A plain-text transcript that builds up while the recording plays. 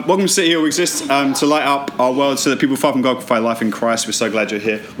Welcome to City Hill. We exist to light up our world so that people far from God can find life in Christ. We're so glad you're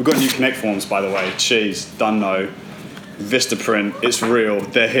here. We've got new Connect forms, by the way. Cheese, done no. Vistaprint, it's real.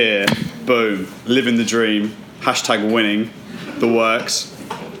 They're here. Boom. Living the dream. Hashtag winning. The works.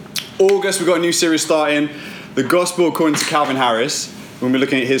 August, we've got a new series starting. The Gospel according to Calvin Harris. When we're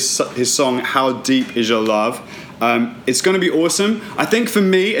looking at his song, How Deep Is Your Love? It's going to be awesome. I think for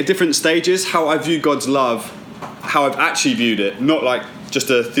me, at different stages, how I view God's love, how I've actually viewed it, not like just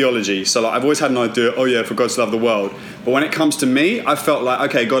a theology. So like I've always had an idea, oh yeah, for God to love the world. But when it comes to me, I felt like,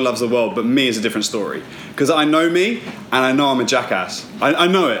 okay, God loves the world, but me is a different story. Because I know me, and I know I'm a jackass. I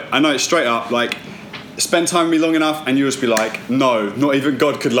know it. I know it straight up. Like, spend time with me long enough, and you'll just be like, no, not even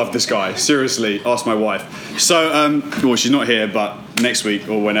God could love this guy. Seriously, ask my wife. So, well, she's not here, but next week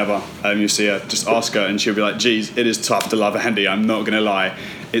or whenever you'll see her, just ask her, and she'll be like, geez, it is tough to love Andy. I'm not going to lie.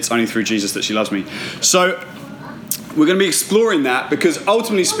 It's only through Jesus that she loves me. So, we're going to be exploring that because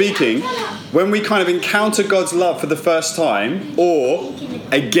ultimately speaking, when we kind of encounter God's love for the first time, or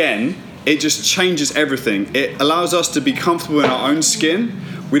again, it just changes everything. It allows us to be comfortable in our own skin.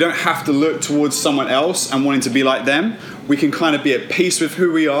 We don't have to look towards someone else and wanting to be like them. We can kind of be at peace with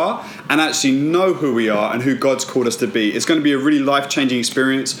who we are and actually know who we are and who God's called us to be. It's going to be a really life-changing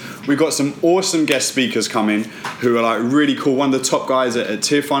experience. We've got some awesome guest speakers coming who are like really cool. One of the top guys at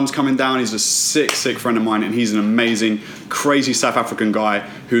Tear Fund's coming down. He's a sick friend of mine, and he's an amazing, crazy South African guy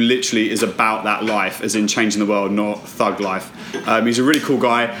who literally is about that life, as in changing the world, not thug life. He's a really cool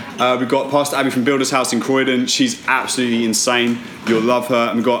guy. We've got Pastor Abby from Builders House in Croydon. She's absolutely insane. You'll love her.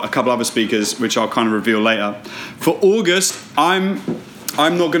 And we've got a couple other speakers, which I'll kind of reveal later. For August, I'm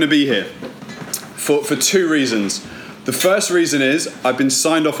not going to be here for two reasons. The first reason is I've been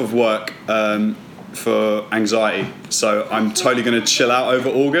signed off of work for anxiety. So I'm totally going to chill out over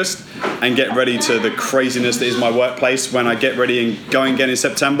August and get ready to the craziness that is my workplace when I get ready and going again in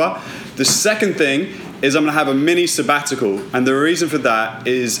September. The second thing is I'm going to have a mini sabbatical. And the reason for that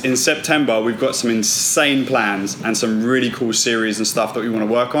is in September, we've got some insane plans and some really cool series and stuff that we want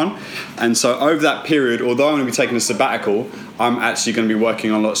to work on. And so over that period, although I'm going to be taking a sabbatical, I'm actually going to be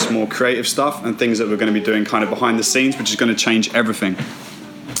working on lots more creative stuff and things that we're going to be doing kind of behind the scenes, which is going to change everything.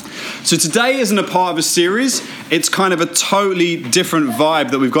 So today isn't a part of a series. It's kind of a totally different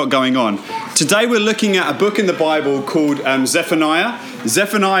vibe that we've got going on. Today we're looking at a book in the Bible called Zephaniah.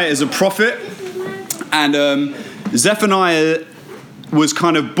 Zephaniah is a prophet. And Zephaniah was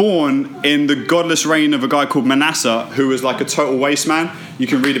kind of born in the godless reign of a guy called Manasseh, who was like a total waste man. You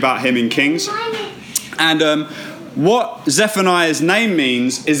can read about him in Kings. And what Zephaniah's name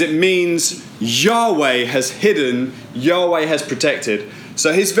means is it means Yahweh has hidden, Yahweh has protected.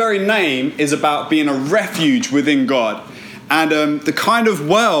 So his very name is about being a refuge within God. And the kind of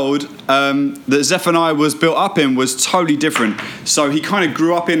world that Zephaniah was built up in was totally different. So he kind of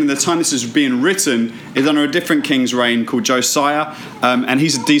grew up in the time this is being written, is under a different king's reign called Josiah. And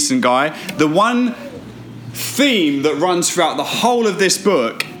he's a decent guy. The one theme that runs throughout the whole of this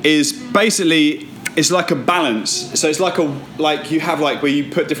book is basically, it's like a balance. So it's like you have like where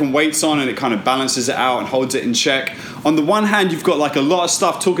you put different weights on and it kind of balances it out and holds it in check. On the one hand, you've got like a lot of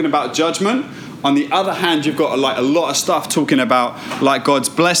stuff talking about judgment. On the other hand, you've got like a lot of stuff talking about like God's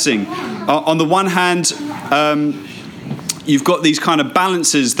blessing. On the one hand, you've got these kind of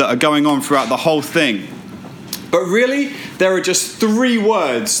balances that are going on throughout the whole thing. But really, there are just three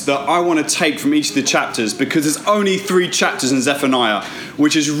words that I want to take from each of the chapters because there's only 3 chapters in Zephaniah,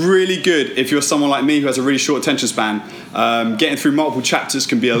 which is really good if you're someone like me who has a really short attention span. Getting through multiple chapters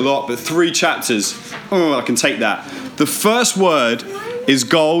can be a lot, but 3 chapters, I can take that. The first word is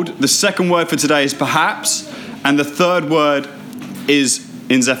gold. The second word for today is perhaps. And the third word is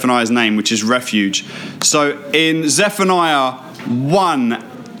in Zephaniah's name, which is refuge. So in Zephaniah 1,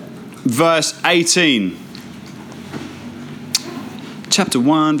 verse 18, chapter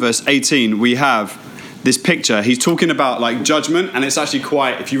 1, verse 18, we have this picture. He's talking about like judgment, and it's actually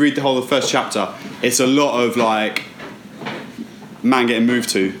quite, if you read the whole of the first chapter, it's a lot of like man getting moved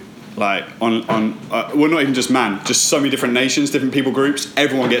to. Like well, not even just man, just so many different nations, different people groups,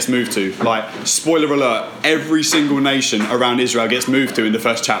 everyone gets moved to. Like, spoiler alert, every single nation around Israel gets moved to in the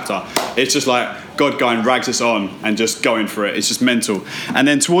first chapter. It's just like God going rags us on and just going for it. It's just mental. And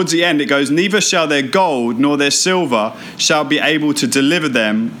then towards the end it goes, neither shall their gold nor their silver shall be able to deliver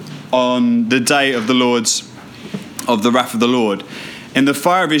them on the day of the wrath of the Lord. In the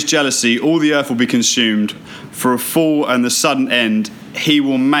fire of his jealousy, all the earth will be consumed, for a full and the sudden end he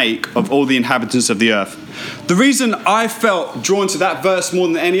will make of all the inhabitants of the earth. The reason I felt drawn to that verse more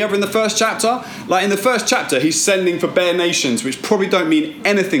than any other in the first chapter, like in the first chapter, he's sending for bare nations, which probably don't mean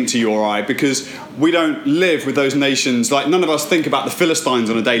anything to you or I, because we don't live with those nations. Like, none of us think about the Philistines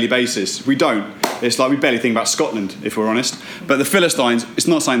on a daily basis. We don't. It's like we barely think about Scotland, if we're honest. But the Philistines, it's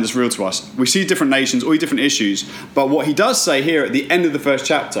not something that's real to us. We see different nations, all different issues. But what he does say here at the end of the first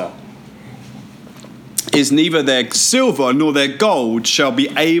chapter is neither their silver nor their gold shall be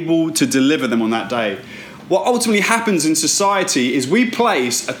able to deliver them on that day. What ultimately happens in society is we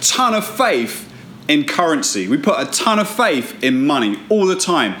place a ton of faith in currency. We put a ton of faith in money all the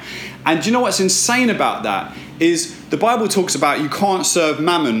time. And do you know what's insane about that is the Bible talks about you can't serve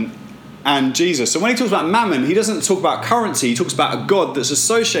mammon and Jesus. So when he talks about mammon, he doesn't talk about currency. He talks about a God that's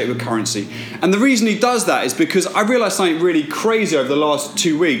associated with currency. And the reason he does that is because I realized something really crazy over the last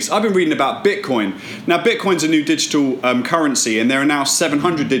 2 weeks. I've been reading about Bitcoin. Now, Bitcoin's a new digital currency, and there are now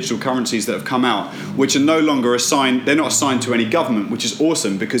 700 digital currencies that have come out, which are no longer assigned. They're not assigned to any government, which is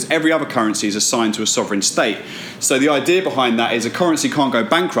awesome because every other currency is assigned to a sovereign state. So the idea behind that is a currency can't go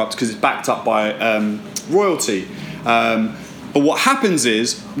bankrupt because it's backed up by royalty. But what happens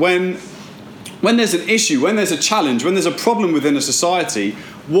is when there's an issue, when there's a challenge, when there's a problem within a society,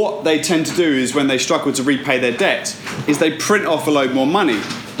 what they tend to do is when they struggle to repay their debt is they print off a load more money.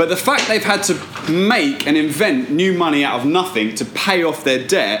 But the fact they've had to make and invent new money out of nothing to pay off their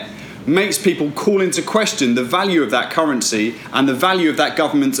debt makes people call into question the value of that currency and the value of that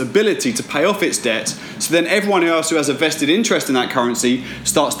government's ability to pay off its debt. So then everyone else who has a vested interest in that currency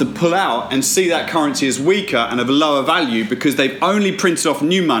starts to pull out and see that currency as weaker and of a lower value because they've only printed off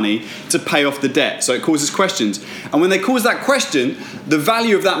new money to pay off the debt. So it causes questions. And when they cause that question, the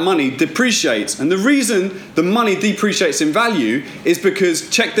value of that money depreciates. And the reason the money depreciates in value is because,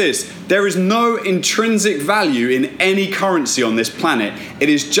 check this, there is no intrinsic value in any currency on this planet. It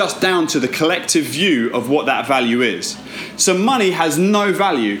is just down to the collective view of what that value is. So money has no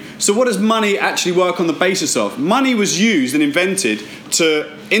value. So what does money actually work on the basis of? Money was used and invented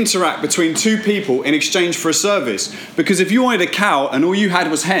to interact between two people in exchange for a service. Because if you wanted a cow and all you had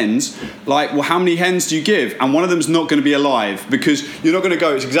was hens, like, well, how many hens do you give? And one of them's not going to be alive because you're not going to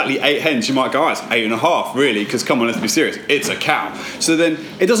go, it's exactly 8 hens. You might go, oh, it's 8.5, really, because come on, let's be serious. It's a cow. So then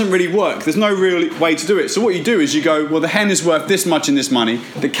it doesn't really work. There's no real way to do it. So what you do is you go, well, the hen is worth this much in this money.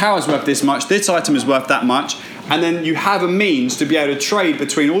 The cow is worth this much. This item is worth that much. And then you have a means to be able to trade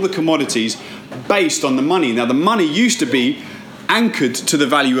between all the commodities based on the money. Now, the money used to be anchored to the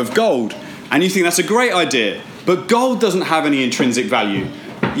value of gold. And you think that's a great idea. But gold doesn't have any intrinsic value.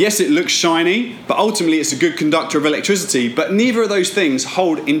 Yes, it looks shiny, but ultimately it's a good conductor of electricity. But neither of those things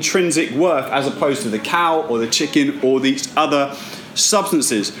hold intrinsic worth as opposed to the cow or the chicken or these other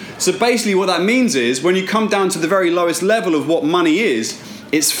substances. So basically what that means is when you come down to the very lowest level of what money is,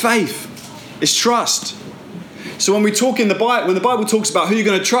 it's faith. It's trust. So when we talk in the Bible, when the Bible talks about who you're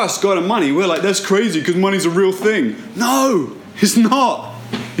going to trust, God and money, we're like, that's crazy because money's a real thing. No, it's not.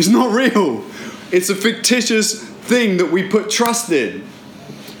 It's not real. It's a fictitious thing that we put trust in.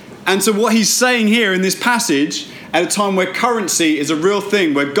 And so what he's saying here in this passage, at a time where currency is a real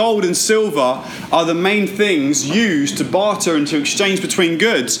thing, where gold and silver are the main things used to barter and to exchange between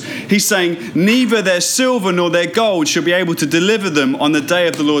goods, he's saying, neither their silver nor their gold shall be able to deliver them on the day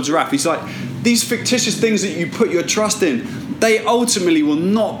of the Lord's wrath. He's like, these fictitious things that you put your trust in, they ultimately will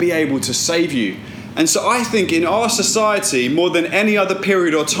not be able to save you. And so I think in our society, more than any other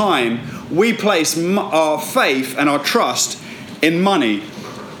period or time, we place our faith and our trust in money,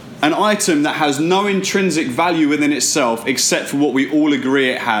 an item that has no intrinsic value within itself except for what we all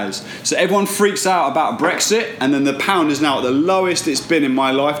agree it has. So everyone freaks out about Brexit, and then the pound is now at the lowest it's been in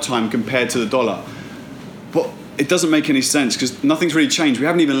my lifetime compared to the dollar. But it doesn't make any sense because nothing's really changed. We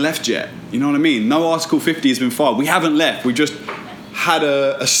haven't even left yet. You know what I mean? No Article 50 has been filed. We haven't left. We just had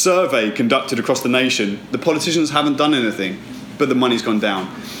a survey conducted across the nation. The politicians haven't done anything, but the money's gone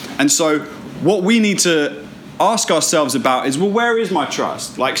down. And so what we need to ask ourselves about is, well, where is my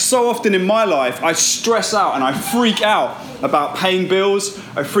trust? Like, so often in my life, I stress out and I freak out about paying bills.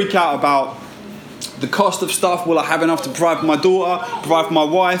 I freak out about the cost of stuff. Will I have enough to provide for my daughter, provide for my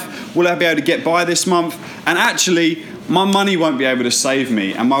wife? Will I be able to get by this month? And actually, my money won't be able to save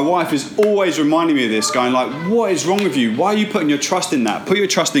me. And my wife is always reminding me of this, going like, what is wrong with you? Why are you putting your trust in that? Put your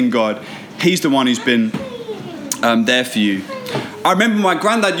trust in God. He's the one who's been there for you. I remember my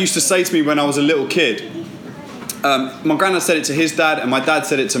granddad used to say to me when I was a little kid, my granddad said it to his dad and my dad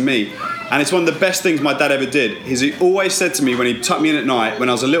said it to me. And it's one of the best things my dad ever did. He always said to me when he tucked me in at night, when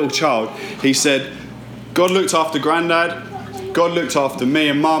I was a little child, he said, God looked after granddad, God looked after me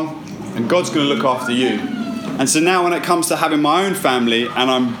and mum, and God's going to look after you. And so now when it comes to having my own family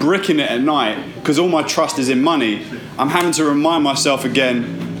and I'm bricking it at night because all my trust is in money, I'm having to remind myself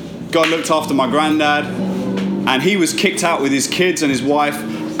again, God looked after my granddad and he was kicked out with his kids and his wife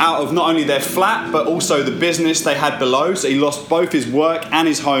out of not only their flat but also the business they had below. So he lost both his work and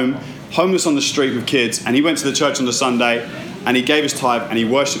his home, homeless on the street with kids, and he went to the church on the Sunday and he gave his tithe and he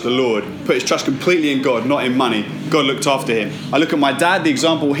worshipped the Lord, put his trust completely in God, not in money. God looked after him. I look at my dad, the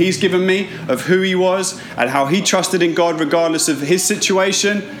example he's given me of who he was and how he trusted in God regardless of his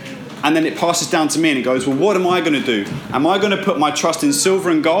situation. And then it passes down to me and it goes, well, what am I going to do? Am I going to put my trust in silver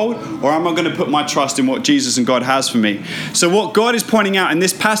and gold, or am I going to put my trust in what Jesus and God has for me? So what God is pointing out in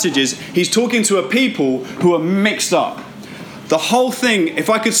this passage is he's talking to a people who are mixed up. The whole thing, if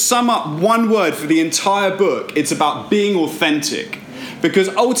I could sum up one word for the entire book, it's about being authentic. Because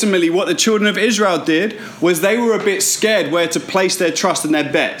ultimately what the children of Israel did was they were a bit scared where to place their trust and their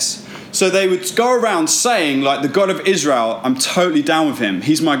bets. So they would go around saying, like, the God of Israel, I'm totally down with him.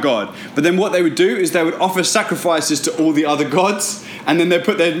 He's my God. But then what they would do is they would offer sacrifices to all the other gods, and then they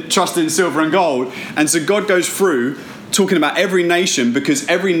put their trust in silver and gold. And so God goes through talking about every nation, because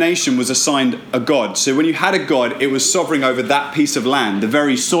every nation was assigned a god. So when you had a god, it was sovereign over that piece of land, the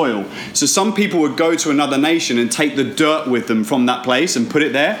very soil. So some people would go to another nation and take the dirt with them from that place and put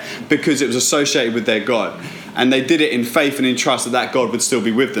it there because it was associated with their god. And they did it in faith and in trust that that God would still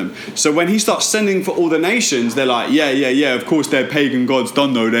be with them. So when he starts sending for all the nations, they're like, yeah, of course they're pagan gods,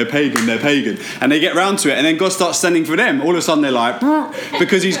 don't know, they're pagan. And they get round to it, and then God starts sending for them. All of a sudden they're like,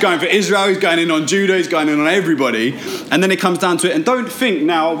 because he's going for Israel, he's going in on Judah, he's going in on everybody. And then it comes down to it. And don't think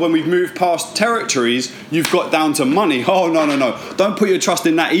now when we've moved past territories, you've got down to money. Oh, no. Don't put your trust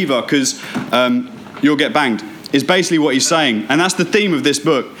in that either, because you'll get banged. Is basically what he's saying. And that's the theme of this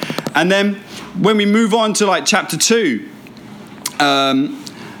book. And then when we move on to like chapter 2,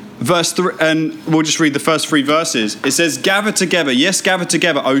 verse 3, and we'll just read the first 3 verses. It says, gather together,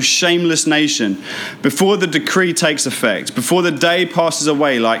 O shameless nation, before the decree takes effect, before the day passes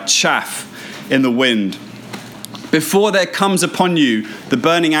away like chaff in the wind. Before there comes upon you the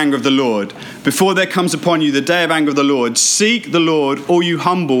burning anger of the Lord, before there comes upon you the day of anger of the Lord, seek the Lord, all you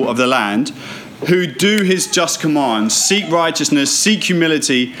humble of the land, who do his just commands, seek righteousness, seek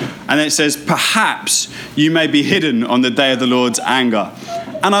humility. And then it says, perhaps you may be hidden on the day of the Lord's anger.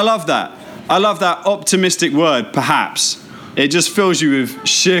 And I love that. I love that optimistic word, perhaps. It just fills you with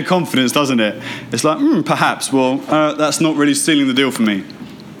sheer confidence, doesn't it? It's like, perhaps. Well, that's not really sealing the deal for me.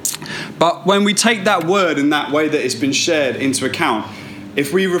 But when we take that word in that way that it's been shared into account,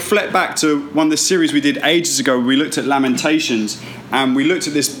 if we reflect back to one of the series we did ages ago, we looked at Lamentations, and we looked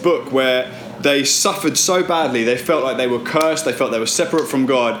at this book where they suffered so badly, they felt like they were cursed, they felt they were separate from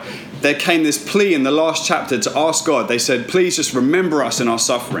God. There came this plea in the last chapter to ask God. They said, please just remember us in our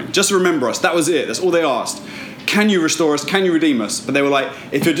suffering. Just remember us. That was it. That's all they asked. Can you restore us? Can you redeem us? But they were like,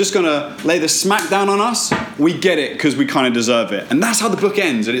 if you're just going to lay the smack down on us, we get it because we kind of deserve it. And that's how the book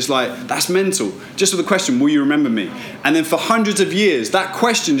ends. And it's like, that's mental. Just with the question, will you remember me? And then for hundreds of years, that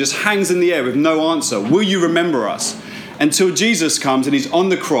question just hangs in the air with no answer. Will you remember us? Until Jesus comes and he's on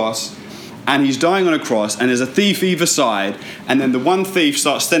the cross, and he's dying on a cross, and there's a thief either side, and then the one thief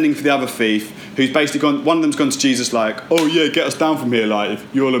starts sending for the other thief, who's basically gone, one of them's gone to Jesus like, oh yeah, get us down from here, like,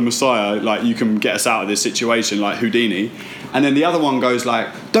 if you're the Messiah, like, you can get us out of this situation, like Houdini. And then the other one goes like,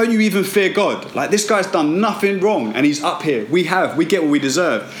 don't you even fear God? Like, this guy's done nothing wrong, and he's up here. We get what we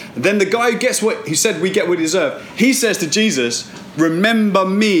deserve. And then the guy who said we get what we deserve, he says to Jesus, remember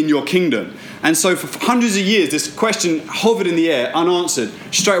me in your kingdom. And so for hundreds of years, this question hovered in the air, unanswered.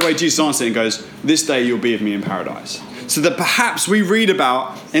 Straight away, Jesus answered and goes, this day you'll be with me in paradise. So that perhaps we read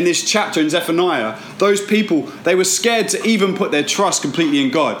about in this chapter in Zephaniah, those people, they were scared to even put their trust completely in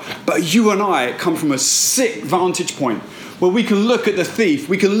God. But you and I come from a sick vantage point where we can look at the thief,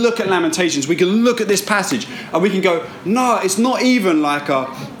 we can look at Lamentations, we can look at this passage, and we can go, no, it's not even like a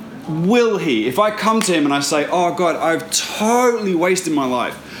will he. If I come to him and I say, oh God, I've totally wasted my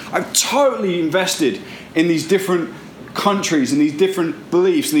life. I've totally invested in these different countries and these different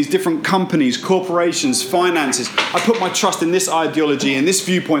beliefs and these different companies, corporations, finances. I put my trust in this ideology and this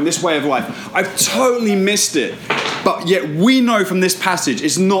viewpoint, this way of life. I've totally missed it. But yet we know from this passage,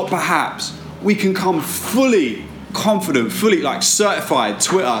 it's not perhaps. We can come fully confident, fully like certified,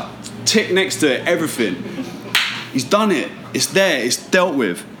 Twitter, tick next to it, everything. He's done it. It's there. It's dealt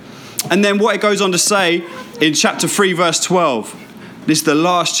with. And then what it goes on to say in chapter 3, verse 12. This is the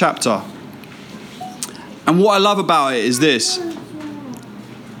last chapter. And what I love about it is this.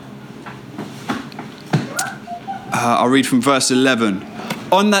 I'll read from verse 11.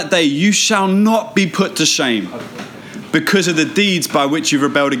 On that day you shall not be put to shame because of the deeds by which you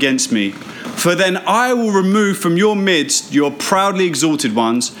rebelled against me. For then I will remove from your midst your proudly exalted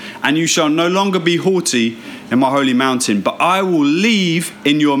ones, and you shall no longer be haughty in my holy mountain. But I will leave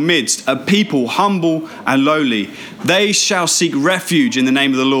in your midst a people humble and lowly. They shall seek refuge in the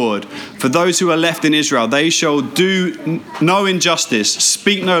name of the Lord. For those who are left in Israel, they shall do no injustice,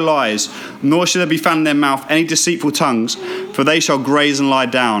 speak no lies, nor shall there be found in their mouth any deceitful tongues. For they shall graze and lie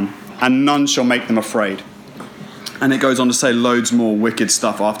down, and none shall make them afraid. And it goes on to say loads more wicked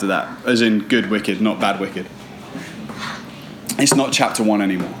stuff after that, as in good wicked, not bad wicked. It's not chapter 1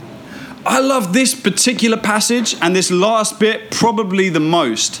 anymore. I love this particular passage and this last bit probably the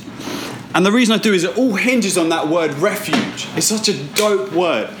most. And the reason I do is it all hinges on that word refuge. It's such a dope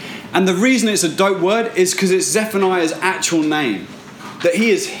word. And the reason it's a dope word is because it's Zephaniah's actual name, that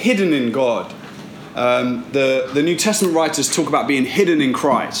he is hidden in God. The New Testament writers talk about being hidden in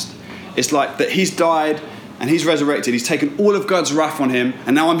Christ. It's like that he's died and he's resurrected. He's taken all of God's wrath on him,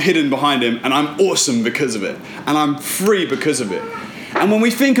 and now I'm hidden behind him, and I'm awesome because of it, and I'm free because of it. And when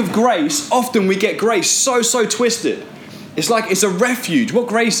we think of grace, often we get grace so twisted. It's like it's a refuge. What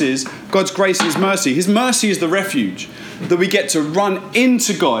grace is? God's grace is mercy. His mercy is the refuge that we get to run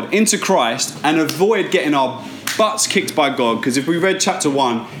into God, into Christ, and avoid getting our butts kicked by God. Because if we read chapter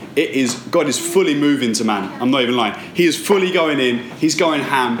 1, God is fully moving to man. I'm not even lying. He is fully going in. He's going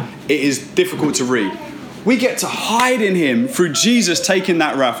ham. It is difficult to read. We get to hide in him through Jesus taking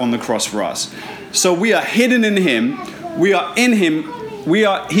that wrath on the cross for us. So we are hidden in him. We are in him.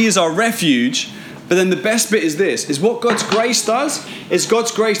 He is our refuge. But then the best bit is this, is what God's grace does, is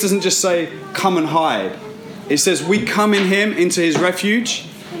God's grace doesn't just say, come and hide. It says we come in him into his refuge,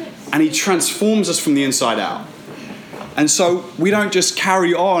 and he transforms us from the inside out. And so we don't just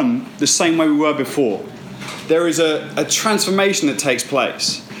carry on the same way we were before. There is a transformation that takes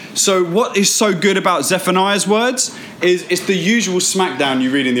place. So what is so good about Zephaniah's words is it's the usual smackdown you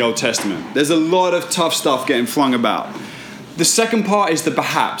read in the Old Testament. There's a lot of tough stuff getting flung about. The second part is the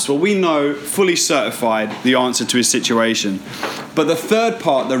perhaps. Well, we know fully certified the answer to his situation. But the third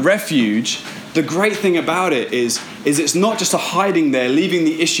part, the refuge, the great thing about it is it's not just a hiding there, leaving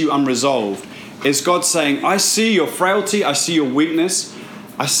the issue unresolved. It's God saying, I see your frailty, I see your weakness,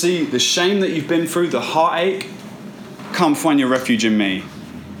 I see the shame that you've been through, the heartache. Come find your refuge in me.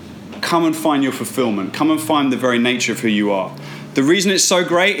 Come and find your fulfillment. Come and find the very nature of who you are. The reason it's so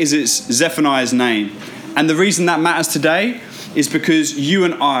great is it's Zephaniah's name. And the reason that matters today is because you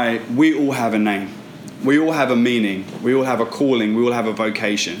and I, we all have a name. We all have a meaning. We all have a calling. We all have a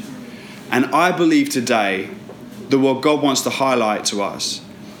vocation. And I believe today that what God wants to highlight to us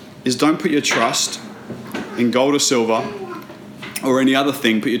is don't put your trust in gold or silver or any other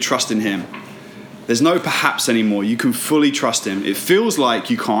thing. Put your trust in him. There's no perhaps anymore. You can fully trust him. It feels like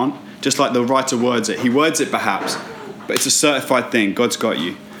you can't, just like the writer words it. He words it perhaps, but it's a certified thing. God's got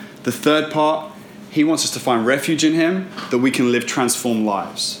you. The third part, he wants us to find refuge in him, that we can live transformed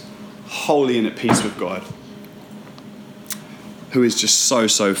lives, holy and at peace with God, who is just so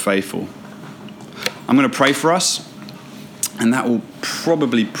faithful. I'm going to pray for us, and that will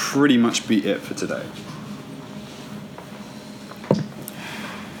probably pretty much be it for today.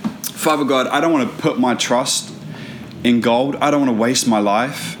 Father God, I don't want to put my trust in gold. I don't want to waste my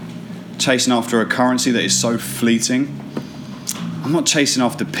life chasing after a currency that is so fleeting. I'm not chasing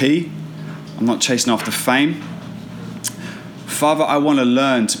after P. I'm not chasing after fame. Father, I want to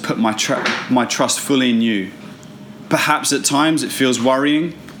learn to put my trust fully in you. Perhaps at times it feels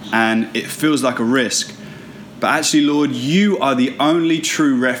worrying and it feels like a risk. But actually, Lord, you are the only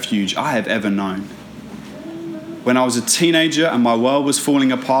true refuge I have ever known. When I was a teenager and my world was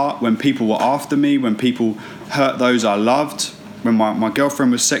falling apart, when people were after me, when people hurt those I loved, when my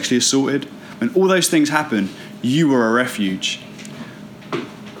girlfriend was sexually assaulted, when all those things happened, you were a refuge.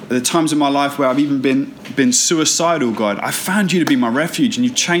 At the times in my life where I've even been suicidal, God, I found you to be my refuge, and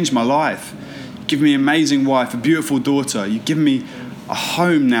you've changed my life. You've given me an amazing wife, a beautiful daughter. You've given me a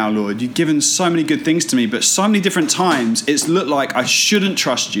home now, Lord. You've given so many good things to me, but so many different times it's looked like I shouldn't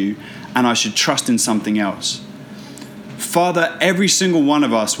trust you and I should trust in something else. Father, every single one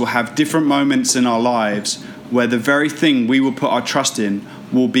of us will have different moments in our lives where the very thing we will put our trust in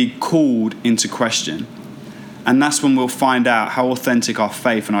will be called into question. And that's when we'll find out how authentic our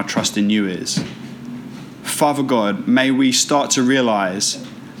faith and our trust in you is. Father God, may we start to realize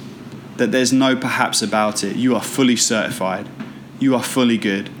that there's no perhaps about it. You are fully certified. You are fully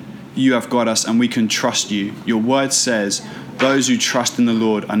good. You have got us, and we can trust you. Your word says, those who trust in the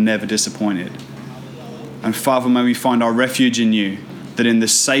Lord are never disappointed. And Father, may we find our refuge in you, that in the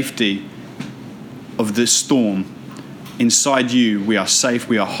safety of this storm, inside you, we are safe,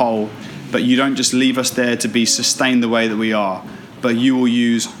 we are whole, but you don't just leave us there to be sustained the way that we are, but you will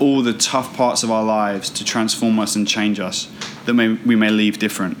use all the tough parts of our lives to transform us and change us, that we may leave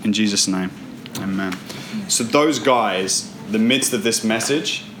different. In Jesus' name, amen. So those guys, the midst of this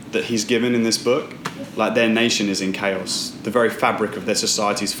message that he's given in this book, like their nation is in chaos. The very fabric of their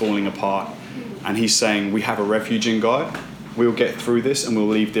society is falling apart. And he's saying, we have a refuge in God. We'll get through this and we'll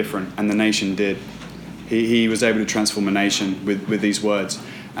leave different. And the nation did. He was able to transform a nation with these words.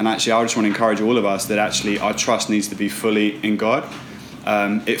 And actually, I just want to encourage all of us that actually our trust needs to be fully in God.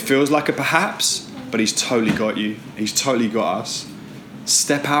 It feels like a perhaps, but he's totally got you. He's totally got us.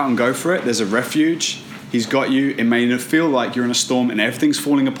 Step out and go for it. There's a refuge. He's got you. It may feel like you're in a storm and everything's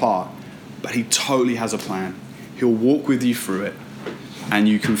falling apart, but he totally has a plan. He'll walk with you through it, and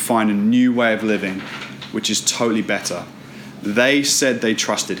you can find a new way of living, which is totally better. They said they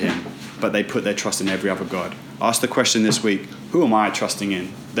trusted him, but they put their trust in every other god. Ask the question this week, who am I trusting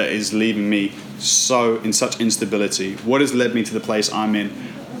in that is leaving me in such instability? What has led me to the place I'm in?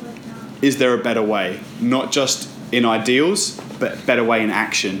 Is there a better way? Not just in ideals, but better way in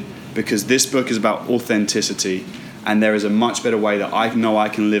action. Because this book is about authenticity, and there is a much better way that I know I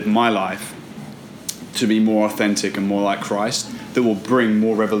can live my life to be more authentic and more like Christ, that will bring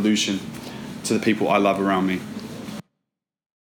more revolution to the people I love around me.